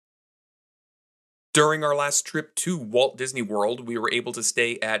During our last trip to Walt Disney World, we were able to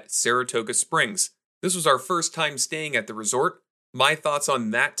stay at Saratoga Springs. This was our first time staying at the resort. My thoughts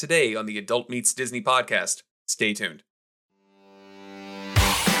on that today on the Adult Meets Disney podcast. Stay tuned.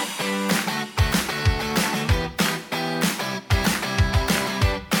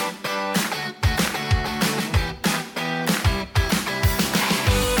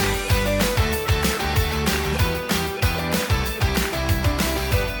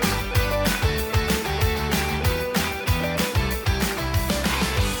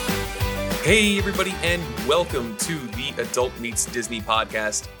 Hey everybody, and welcome to the Adult Meets Disney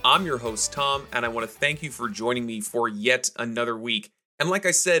podcast. I'm your host Tom, and I want to thank you for joining me for yet another week. And like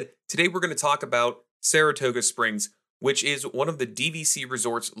I said, today we're going to talk about Saratoga Springs, which is one of the DVC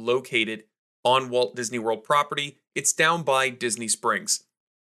resorts located on Walt Disney World property. It's down by Disney Springs.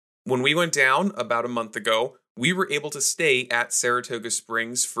 When we went down about a month ago, we were able to stay at Saratoga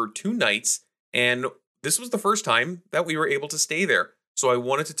Springs for 2 nights, and this was the first time that we were able to stay there. So I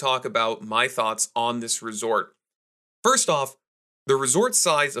wanted to talk about my thoughts on this resort. First off, the resort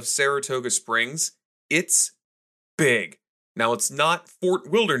size of Saratoga Springs, it's big. Now, it's not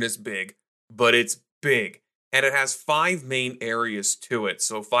Fort Wilderness big, but it's big. And it has 5 main areas to it.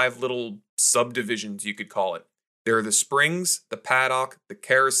 So 5 little subdivisions, you could call it. There are the Springs, the Paddock, the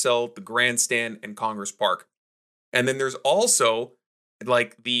Carousel, the Grandstand, and Congress Park. And then there's also,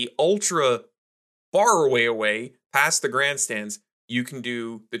 like, the ultra far away past the grandstands, you can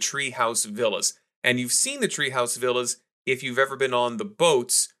do the Treehouse Villas. And you've seen the Treehouse Villas if you've ever been on the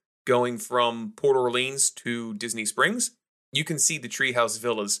boats going from Port Orleans to Disney Springs. You can see the Treehouse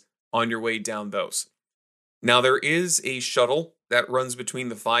Villas on your way down those. Now, there is a shuttle that runs between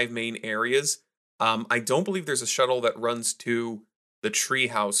the 5 main areas. I don't believe there's a shuttle that runs to the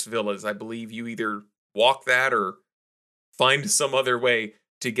Treehouse Villas. I believe you either walk that or find some other way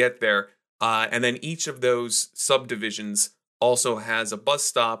to get there. And then each of those subdivisions also has a bus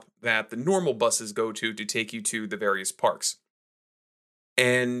stop that the normal buses go to take you to the various parks.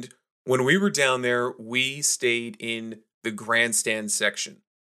 And when we were down there, we stayed in the grandstand section.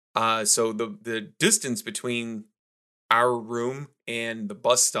 So the distance between our room and the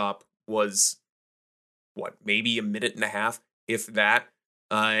bus stop was, maybe a minute and a half, if that.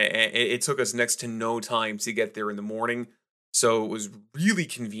 It took us next to no time to get there in the morning, so it was really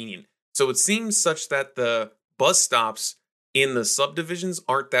convenient. So it seems such that the bus stops in the subdivisions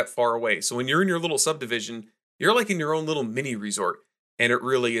aren't that far away. So when you're in your little subdivision, you're like in your own little mini resort, and it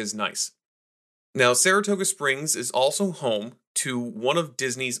really is nice. Now, Saratoga Springs is also home to one of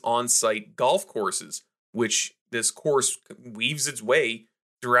Disney's on-site golf courses, which this course weaves its way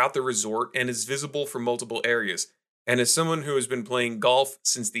throughout the resort and is visible from multiple areas. And as someone who has been playing golf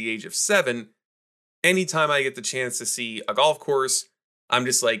since the age of 7, anytime I get the chance to see a golf course, I'm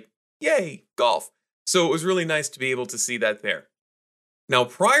just like, yay, golf. So it was really nice to be able to see that there. Now,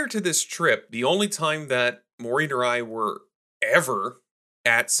 prior to this trip, the only time that Maureen or I were ever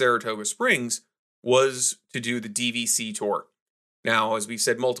at Saratoga Springs was to do the DVC tour. Now, as we've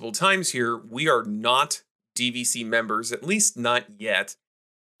said multiple times here, we are not DVC members, at least not yet,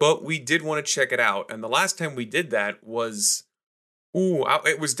 but we did want to check it out. And the last time we did that was,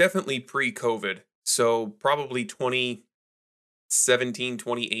 it was definitely pre-COVID, so probably 2017,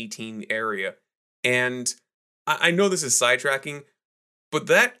 2018 area. And I know this is sidetracking, but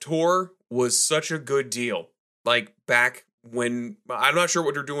that tour was such a good deal. Like back when, I'm not sure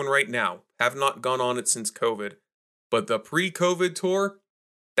what they're doing right now. Have not gone on it since COVID. But the pre-COVID tour,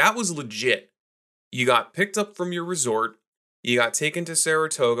 that was legit. You got picked up from your resort. You got taken to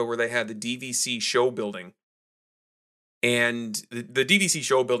Saratoga where they had the DVC show building. And the DVC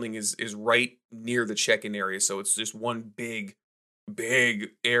show building is right near the check-in area. So it's just one big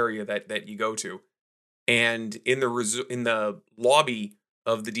area that you go to. And in the lobby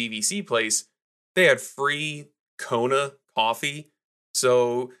of the DVC place, they had free Kona coffee.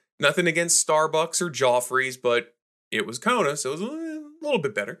 So nothing against Starbucks or Joffrey's, but it was Kona, so it was a little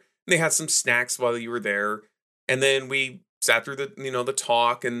bit better. And they had some snacks while you were there. And then we sat through the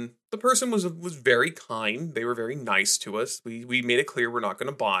talk, and the person was very kind. They were very nice to us. We made it clear we're not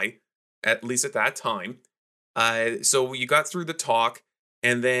going to buy, at least at that time. So you got through the talk,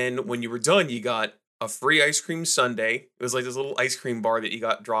 and then when you were done, you got a free ice cream sundae. It was like this little ice cream bar that you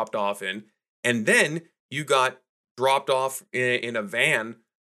got dropped off in. And then you got dropped off in a van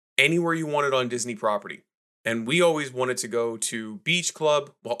anywhere you wanted on Disney property. And we always wanted to go to Beach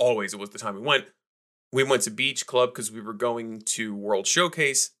Club. Well, always, it was the time we went. We went to Beach Club because we were going to World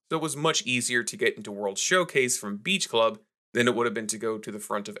Showcase. So it was much easier to get into World Showcase from Beach Club than it would have been to go to the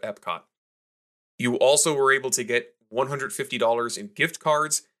front of Epcot. You also were able to get $150 in gift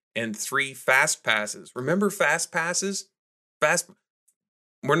cards and 3 fast passes. Remember fast passes? Fast.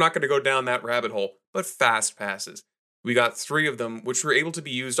 We're not going to go down that rabbit hole, but fast passes. We got 3 of them, which were able to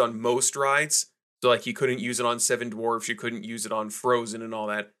be used on most rides. So, like, you couldn't use it on Seven Dwarfs, you couldn't use it on Frozen and all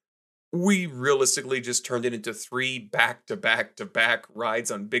that. We realistically just turned it into 3 back-to-back-to-back rides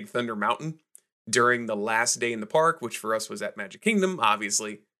on Big Thunder Mountain during the last day in the park, which for us was at Magic Kingdom,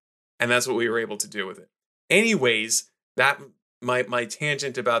 obviously. And that's what we were able to do with it. Anyways, that my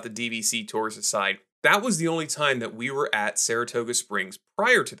tangent about the DVC tours aside, that was the only time that we were at Saratoga Springs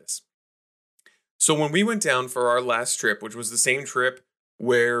prior to this. So when we went down for our last trip, which was the same trip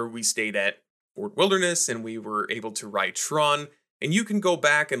where we stayed at Fort Wilderness and we were able to ride Tron, and you can go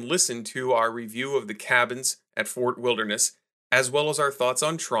back and listen to our review of the cabins at Fort Wilderness, as well as our thoughts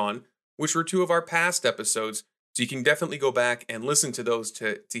on Tron, which were 2 of our past episodes, so you can definitely go back and listen to those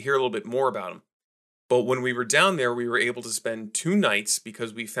to hear a little bit more about them. But when we were down there, we were able to spend 2 nights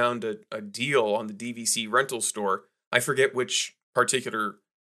because we found a deal on the DVC rental store. I forget which particular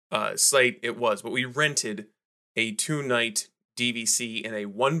site it was, but we rented a 2-night DVC in a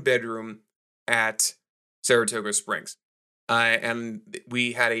 1-bedroom at Saratoga Springs. And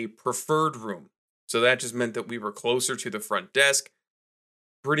we had a preferred room. So that just meant that we were closer to the front desk.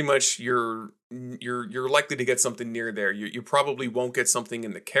 Pretty much you're likely to get something near there. You probably won't get something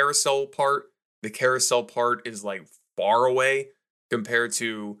in the carousel part. The carousel part is like far away compared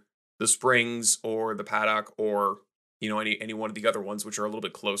to the Springs or the Paddock or, you know, any one of the other ones, which are a little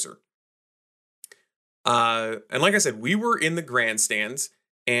bit closer. And like I said, we were in the grandstands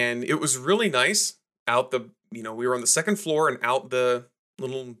and it was really nice we were on the 2nd floor and out the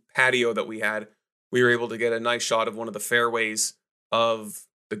little patio that we had, we were able to get a nice shot of one of the fairways of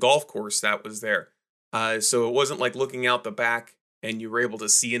the golf course that was there. So it wasn't like looking out the back and you were able to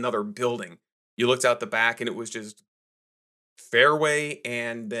see another building. You looked out the back and it was just fairway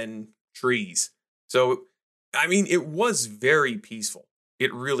and then trees. So, I mean, it was very peaceful.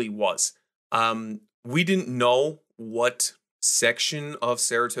 It really was. We didn't know what section of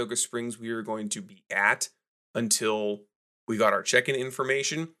Saratoga Springs we were going to be at until we got our check-in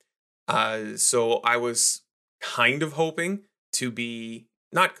information. So I was kind of hoping to be,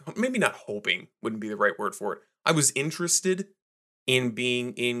 maybe not hoping, wouldn't be the right word for it. I was interested in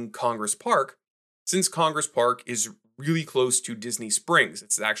being in Congress Park, since Congress Park is really close to Disney Springs.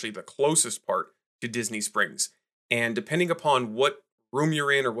 It's actually the closest part to Disney Springs. And depending upon what room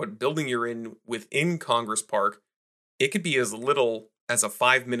you're in or what building you're in within Congress Park, it could be as little as a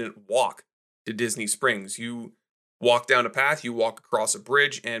 5-minute walk to Disney Springs. You walk down a path, you walk across a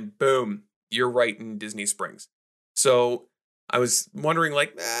bridge, and boom, you're right in Disney Springs. So I was wondering,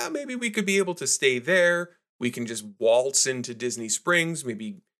 like, maybe we could be able to stay there. We can just waltz into Disney Springs,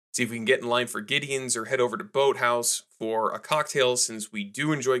 maybe see if we can get in line for Gideon's or head over to Boathouse for a cocktail, since we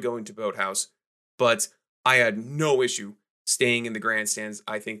do enjoy going to Boathouse. But I had no issue staying in the grandstands.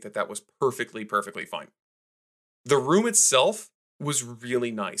 I think that was perfectly fine. The room itself was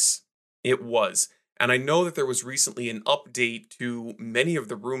really nice. It was. And I know that there was recently an update to many of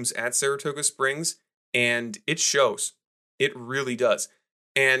the rooms at Saratoga Springs, and it shows. It really does.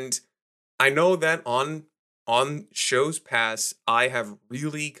 And I know that on Shows Pass, I have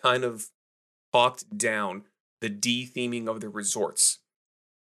really kind of talked down the de-theming of the resorts.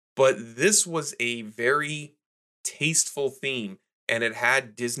 But this was a very tasteful theme, and it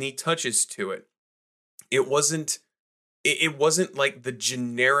had Disney touches to it. It wasn't like the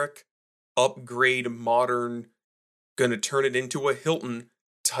generic upgrade modern, gonna turn it into a Hilton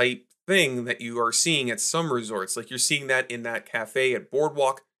type thing that you are seeing at some resorts. Like you're seeing that in that cafe at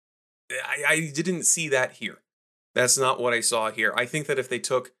Boardwalk. I didn't see that here. That's not what I saw here. I think that if they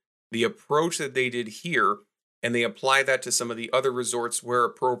took the approach that they did here and they apply that to some of the other resorts where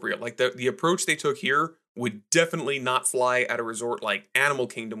appropriate, like the approach they took here would definitely not fly at a resort like Animal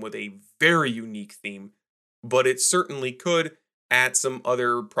Kingdom with a very unique theme, but it certainly could at some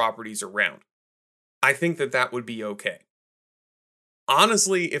other properties around. I think that would be okay.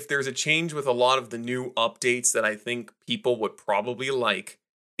 Honestly, if there's a change with a lot of the new updates that I think people would probably like,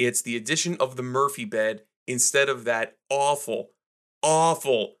 it's the addition of the Murphy bed instead of that awful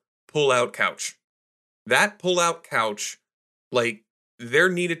pull-out couch. That pull-out couch, like, there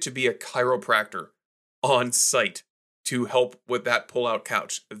needed to be a chiropractor on site to help with that pull-out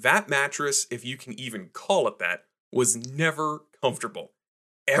couch. That mattress, if you can even call it that, was never comfortable.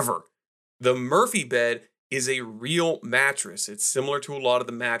 Ever. The Murphy bed is a real mattress. It's similar to a lot of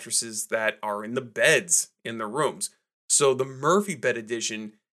the mattresses that are in the beds in the rooms. So the Murphy bed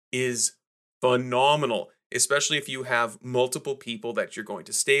edition is phenomenal, especially if you have multiple people that you're going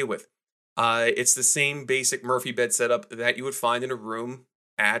to stay with. It's the same basic Murphy bed setup that you would find in a room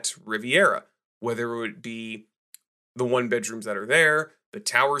at Riviera, whether it would be the one bedrooms that are there, the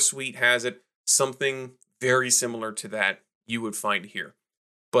tower suite has it, something very similar to that you would find here.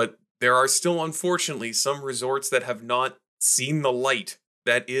 But there are still, unfortunately, some resorts that have not seen the light.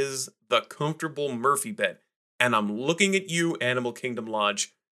 That is the comfortable Murphy bed. And I'm looking at you, Animal Kingdom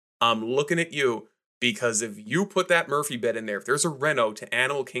Lodge. I'm looking at you because if you put that Murphy bed in there, if there's a reno to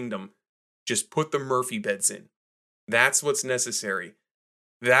Animal Kingdom, just put the Murphy beds in. That's what's necessary.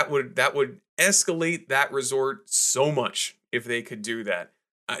 That would escalate that resort so much if they could do that.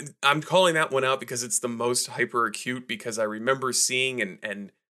 I'm calling that one out because it's the most hyper acute, because I remember seeing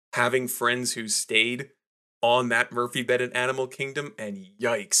and having friends who stayed on that Murphy bed in Animal Kingdom, and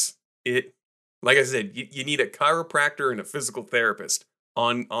yikes. It, like I said, you need a chiropractor and a physical therapist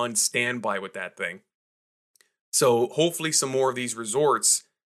on standby with that thing. So hopefully some more of these resorts,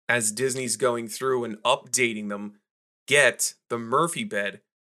 as Disney's going through and updating them, get the Murphy bed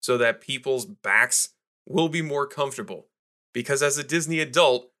so that people's backs will be more comfortable. Because as a Disney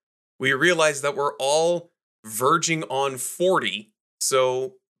adult, we realize that we're all verging on 40.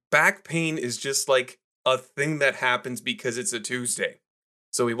 So back pain is just like a thing that happens because it's a Tuesday.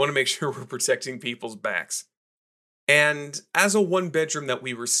 So we want to make sure we're protecting people's backs. And as a one bedroom that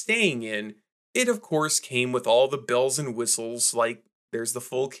we were staying in, it of course came with all the bells and whistles, like there's the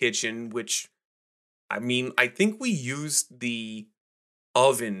full kitchen, which, I mean, I think we used the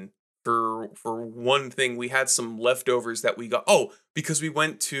oven for one thing. We had some leftovers that we got. Oh, because we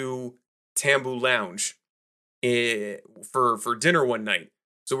went to Tambu Lounge for dinner one night.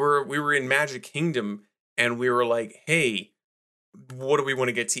 So we were in Magic Kingdom and we were like, hey, what do we want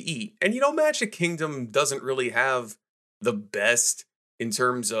to get to eat? And Magic Kingdom doesn't really have the best in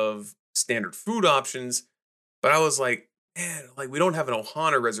terms of standard food options. But I was like, man, like we don't have an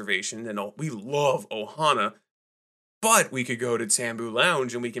Ohana reservation, and we love Ohana. But we could go to Tambu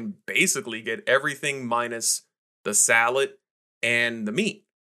Lounge and we can basically get everything minus the salad and the meat.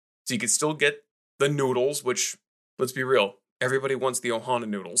 So you could still get the noodles, which, let's be real, everybody wants the Ohana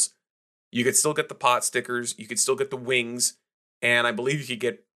noodles. You could still get the pot stickers. You could still get the wings. And I believe you could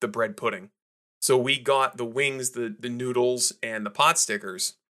get the bread pudding. So we got the wings, the noodles, and the pot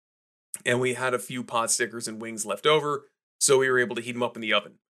stickers. And we had a few pot stickers and wings left over. So we were able to heat them up in the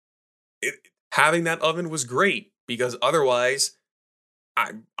oven. Having that oven was great, because otherwise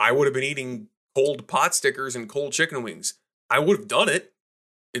I would have been eating cold pot stickers and cold chicken wings. I would have done it.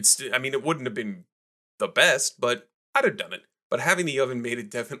 It wouldn't have been the best, but I'd have done it. But having the oven made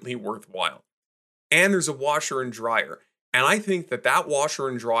it definitely worthwhile. And there's a washer and dryer. And I think that washer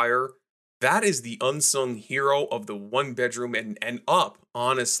and dryer, that is the unsung hero of the one bedroom and up,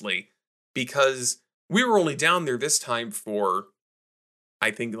 honestly, because we were only down there this time for,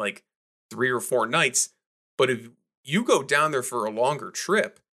 I think, like 3 or 4 nights. But if you go down there for a longer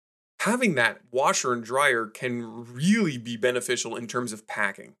trip, having that washer and dryer can really be beneficial in terms of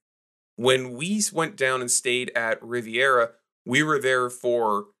packing. When we went down and stayed at Riviera, we were there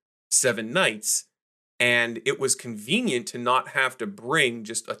for 7 nights, and it was convenient to not have to bring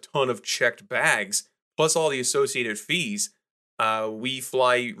just a ton of checked bags, plus all the associated fees. We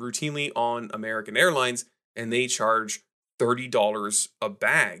fly routinely on American Airlines, and they charge $30 a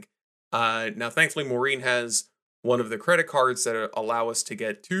bag. Now, thankfully, Maureen has one of the credit cards that allow us to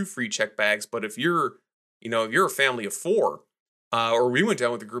get 2 free check bags. But if you're a family of 4, or we went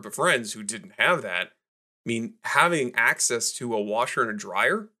down with a group of friends who didn't have that, I mean, having access to a washer and a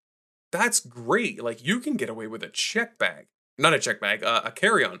dryer, that's great. Like, you can get away with a check bag, not a check bag, a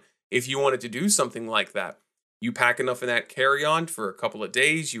carry-on. If you wanted to do something like that, you pack enough in that carry-on for a couple of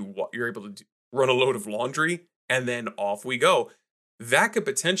days, you're able to run a load of laundry, and then off we go. That could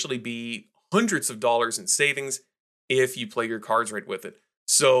potentially be hundreds of dollars in savings if you play your cards right with it.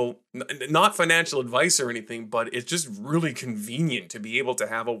 So, not financial advice or anything, but it's just really convenient to be able to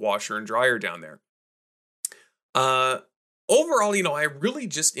have a washer and dryer down there. Overall, I really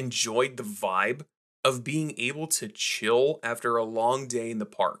just enjoyed the vibe of being able to chill after a long day in the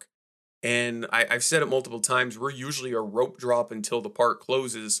park. And I've said it multiple times, we're usually a rope drop until the park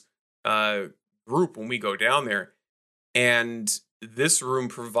closes group when we go down there. And this room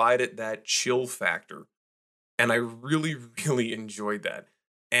provided that chill factor. And I really, really enjoyed that.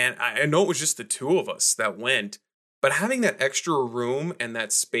 And I know it was just the 2 of us that went, but having that extra room and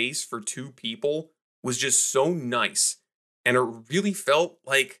that space for 2 people was just so nice. And it really felt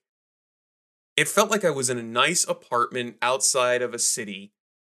like I was in a nice apartment outside of a city,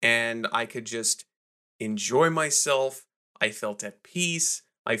 and I could just enjoy myself. I felt at peace.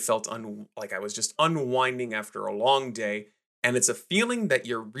 I felt like I was just unwinding after a long day. And it's a feeling that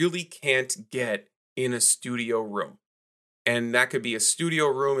you really can't get in a studio room. And that could be a studio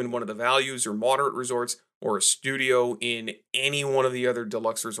room in one of the values or moderate resorts, or a studio in any one of the other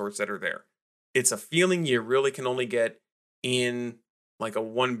deluxe resorts that are there. It's a feeling you really can only get in like a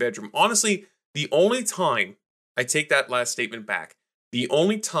one bedroom. Honestly, the only time, I take that last statement back, the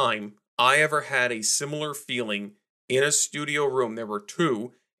only time I ever had a similar feeling in a studio room, there were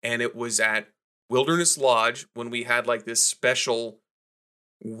two, and it was at Wilderness Lodge when we had like this special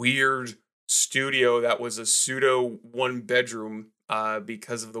weird studio that was a pseudo one bedroom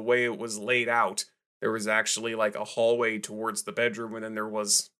because of the way it was laid out. There was actually like a hallway towards the bedroom, and then there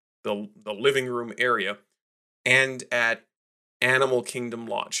was the living room area. And at Animal Kingdom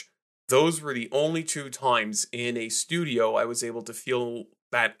Lodge, those were the only two times in a studio I was able to feel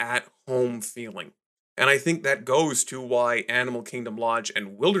that at home feeling. And I think that goes to why Animal Kingdom Lodge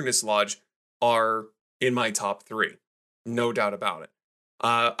and Wilderness Lodge are in my top three. No doubt about it.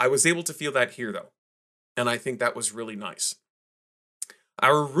 I was able to feel that here, though, and I think that was really nice.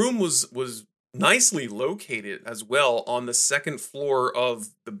 Our room was nicely located as well on the second floor of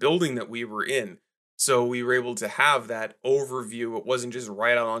the building that we were in, so we were able to have that overview. It wasn't just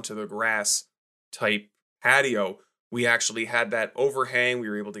right out onto the grass type patio. We actually had that overhang. We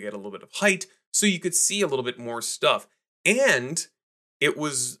were able to get a little bit of height, so you could see a little bit more stuff. And it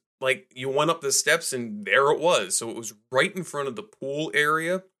was like you went up the steps and there it was. So it was right in front of the pool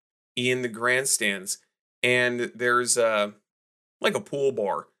area in the grandstands. And there's like a pool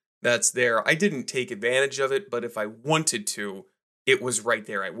bar that's there. I didn't take advantage of it, but if I wanted to, it was right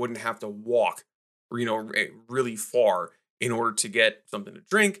there. I wouldn't have to walk, really far in order to get something to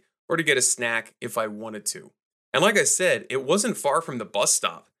drink or to get a snack if I wanted to. And like I said, it wasn't far from the bus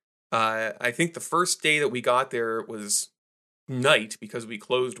stop. I think the first day that we got there was night because we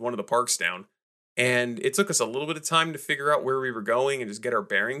closed one of the parks down, and it took us a little bit of time to figure out where we were going and just get our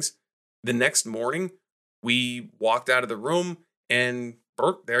bearings. The next morning, we walked out of the room and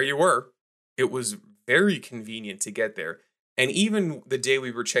there you were. It was very convenient to get there. And even the day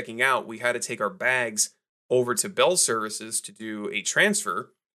we were checking out, we had to take our bags over to Bell Services to do a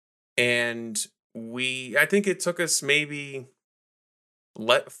transfer. And I think it took us maybe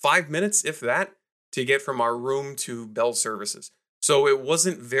 5 minutes, if that, to get from our room to Bell Services. So it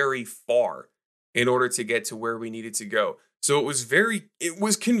wasn't very far in order to get to where we needed to go. So it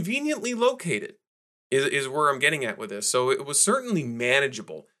was conveniently located, is where I'm getting at with this. So it was certainly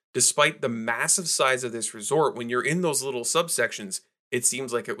manageable, despite the massive size of this resort. When you're in those little subsections, it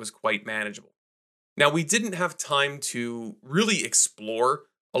seems like it was quite manageable. Now, we didn't have time to really explore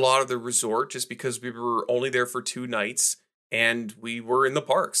a lot of the resort just because we were only there for 2 nights and we were in the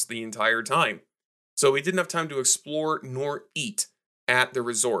parks the entire time. So we didn't have time to explore nor eat at the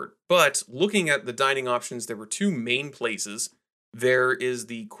resort. But looking at the dining options, there were 2 main places. There is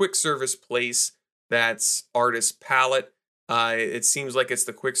the quick service place that's Artist Palette. It seems like it's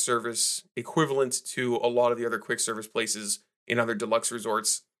the quick service equivalent to a lot of the other quick service places in other deluxe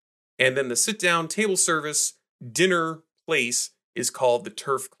resorts. And then the sit-down table service dinner place is called the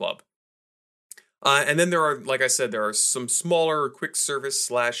Turf Club. And then there are some smaller quick service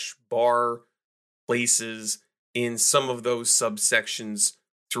 / bar places in some of those subsections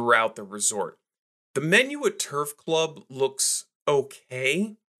throughout the resort. The menu at Turf Club looks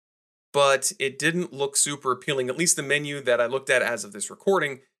okay, but it didn't look super appealing. At least the menu that I looked at as of this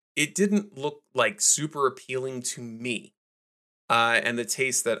recording, it didn't look like super appealing to me and the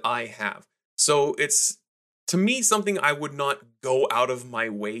taste that I have. So it's, to me, something I would not go out of my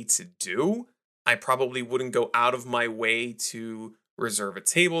way to do. I probably wouldn't go out of my way to reserve a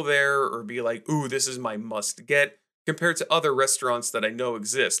table there or be like, ooh, this is my must get, compared to other restaurants that I know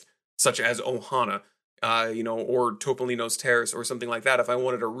exist, such as Ohana, or Topolino's Terrace or something like that, if I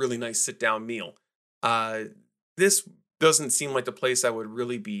wanted a really nice sit-down meal. This doesn't seem like the place I would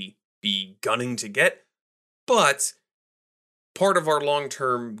really be gunning to get, but part of our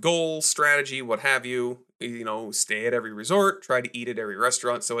long-term goal, strategy, what have you, stay at every resort, try to eat at every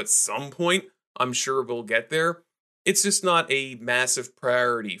restaurant, so at some point, I'm sure we'll get there. It's just not a massive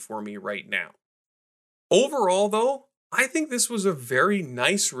priority for me right now. Overall, though, I think this was a very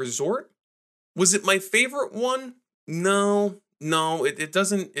nice resort. Was it my favorite one? No, it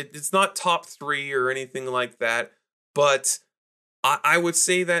doesn't. It's not top 3 or anything like that. But I would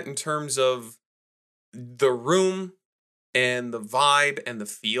say that in terms of the room and the vibe and the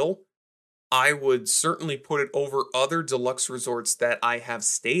feel, I would certainly put it over other deluxe resorts that I have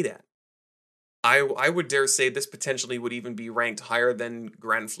stayed at. I would dare say this potentially would even be ranked higher than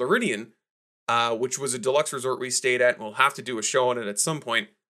Grand Floridian, which was a deluxe resort we stayed at, and we'll have to do a show on it at some point,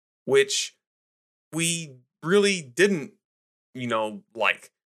 which we really didn't,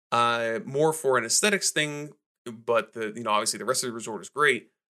 like. More for an aesthetics thing but obviously the rest of the resort is great.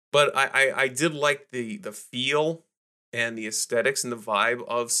 But I did like the feel and the aesthetics and the vibe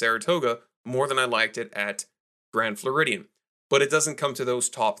of Saratoga more than I liked it at Grand Floridian. But it doesn't come to those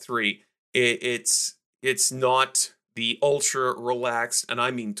top three. It's not the ultra relaxed, and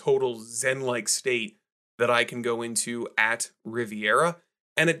I mean total zen-like state that I can go into at Riviera,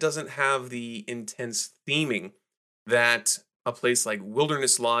 and it doesn't have the intense theming that a place like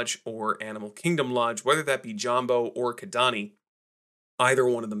Wilderness Lodge or Animal Kingdom Lodge, whether that be Jambo or Kidani, either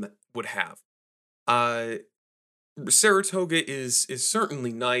one of them would have. Uh, Saratoga is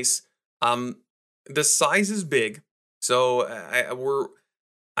certainly nice. The size is big, so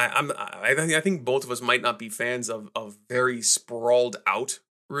I think both of us might not be fans of very sprawled out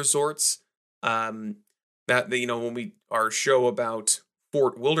resorts. Um, when we our show about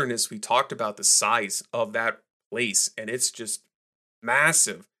Fort Wilderness, we talked about the size of that place, and it's just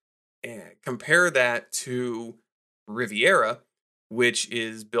massive. And compare that to Riviera, which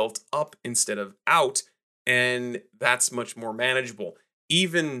is built up instead of out, and that's much more manageable.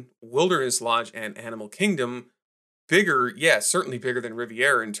 Even Wilderness Lodge and Animal Kingdom, bigger, yeah, certainly bigger than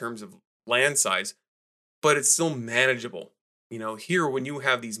Riviera in terms of land size, but it's still manageable. Here when you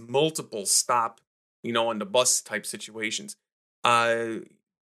have these multiple stop, on the bus type situations, uh,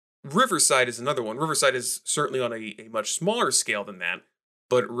 Riverside is another one. Riverside is certainly on a much smaller scale than that,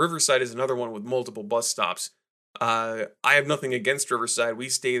 but Riverside is another one with multiple bus stops. I have nothing against Riverside. We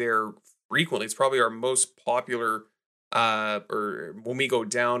stay there frequently. It's probably our most popular, or when we go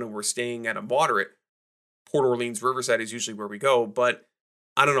down and we're staying at a moderate, Port Orleans Riverside is usually where we go. But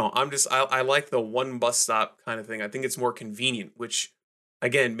I don't know. I like the one bus stop kind of thing. I think it's more convenient, which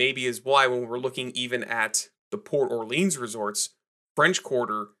again maybe is why when we're looking even at the Port Orleans resorts, French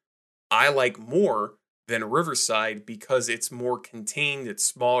Quarter I like more than Riverside because it's more contained, it's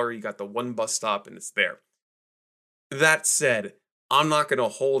smaller, you got the one bus stop and it's there. That said, I'm not going to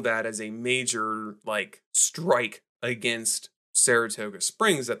hold that as a major strike against Saratoga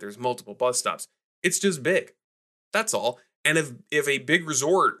Springs that there's multiple bus stops. It's just big. That's all. And if a big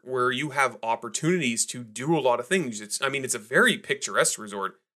resort where you have opportunities to do a lot of things, it's a very picturesque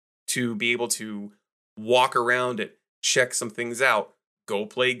resort to be able to walk around it, check some things out, go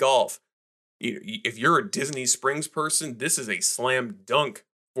play golf. If you're a Disney Springs person, this is a slam dunk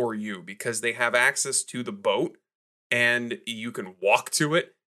for you because they have access to the boat and you can walk to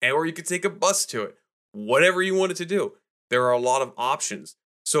it or you can take a bus to it. Whatever you wanted to do. There are a lot of options.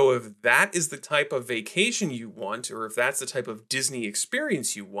 So if that is the type of vacation you want, or if that's the type of Disney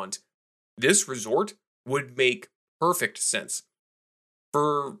experience you want, this resort would make perfect sense.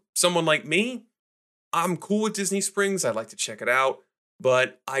 For someone like me, I'm cool with Disney Springs. I'd like to check it out,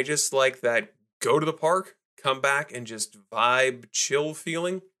 but I just like that go to the park, come back, and just vibe, chill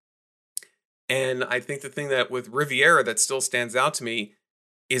feeling. And I think the thing that with Riviera that still stands out to me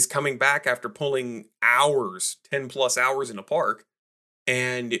is coming back after pulling hours, 10 plus hours in a park,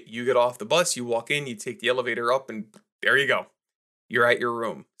 and you get off the bus, you walk in, you take the elevator up, and there you go. You're at your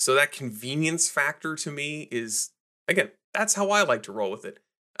room. So that convenience factor to me is, again, that's how I like to roll with it.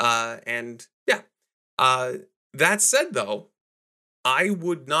 And yeah. That said, though, I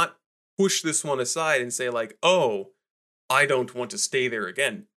would not push this one aside and say oh, I don't want to stay there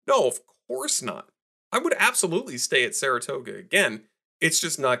again. No, of course not. I would absolutely stay at Saratoga again. It's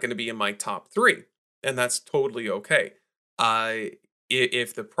just not going to be in my top 3, and that's totally okay.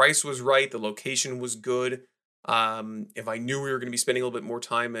 If the price was right, the location was good, if I knew we were going to be spending a little bit more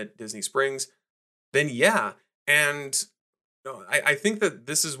time at Disney Springs, then yeah. And I think that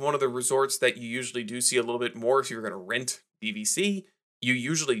this is one of the resorts that you usually do see a little bit more if you're going to rent DVC. You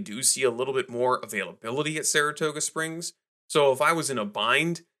usually do see a little bit more availability at Saratoga Springs. So if I was in a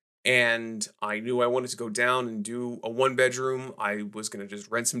bind and I knew I wanted to go down and do a 1-bedroom, I was going to just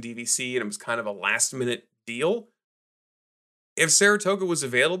rent some DVC and it was kind of a last minute deal. If Saratoga was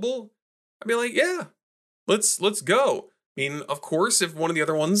available, I'd be like, yeah, let's go. I mean, of course, if one of the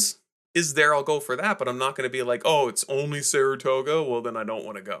other ones is there, I'll go for that, but I'm not going to be like, oh, it's only Saratoga. Well, then I don't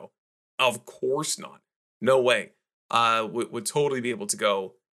want to go. Of course not. No way. Would totally be able to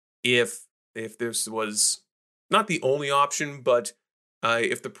go if this was not the only option, but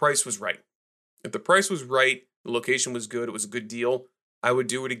if the price was right. If the price was right, the location was good, it was a good deal, I would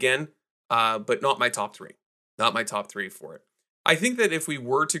do it again, but not my top 3. Not my top 3 for it. I think that if we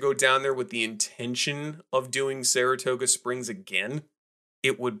were to go down there with the intention of doing Saratoga Springs again,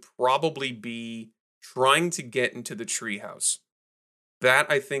 it would probably be trying to get into the treehouse.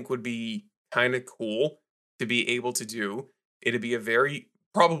 That I think would be kind of cool to be able to do. It'd be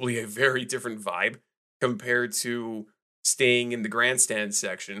probably a very different vibe compared to staying in the grandstand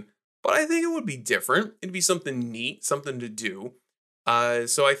section. but I think it would be different. It'd be something neat, something to do.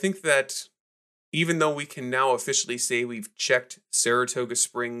 So I think that even though we can now officially say we've checked Saratoga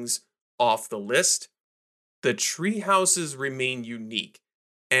Springs off the list, the tree houses remain unique.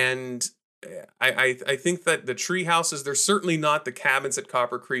 And I think that the tree houses, they're certainly not the cabins at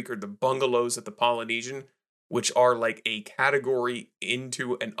Copper Creek or the bungalows at the Polynesian, which are like a category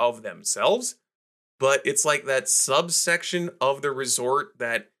into and of themselves. But it's like that subsection of the resort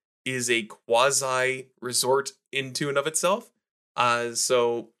that is a quasi resort into and of itself.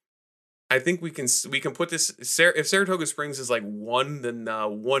 So I think we can put this, if Saratoga Springs is like one, then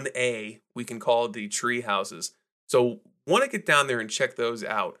 1A we can call it the tree houses. So want to get down there and check those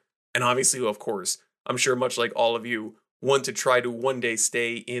out. And obviously, of course, I'm sure much like all of you want to try to one day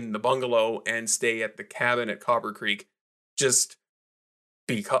stay in the bungalow and stay at the cabin at Copper Creek, just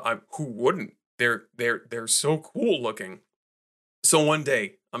because who wouldn't? They're so cool looking. So one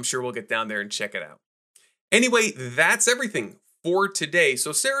day, I'm sure we'll get down there and check it out. Anyway, that's everything for today.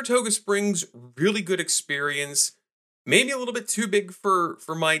 So Saratoga Springs, really good experience. Maybe a little bit too big for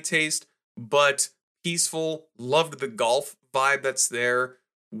my taste, but peaceful. Loved the golf vibe that's there.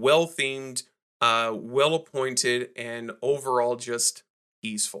 Well themed, well appointed, and overall just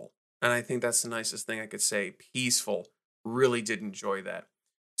peaceful. And I think that's the nicest thing I could say. Peaceful. Really did enjoy that.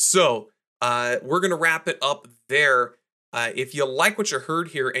 So we're going to wrap it up there. If you like what you heard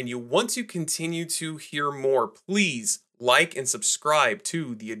here and you want to continue to hear more, please like and subscribe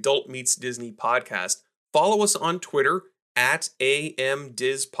to the Adult Meets Disney podcast. Follow us on Twitter at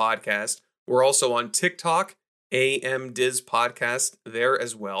AMDizPodcast. We're also on TikTok, AMDizPodcast there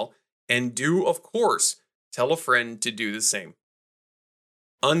as well. And do, of course, tell a friend to do the same.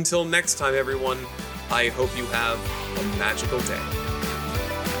 Until next time, everyone, I hope you have a magical day.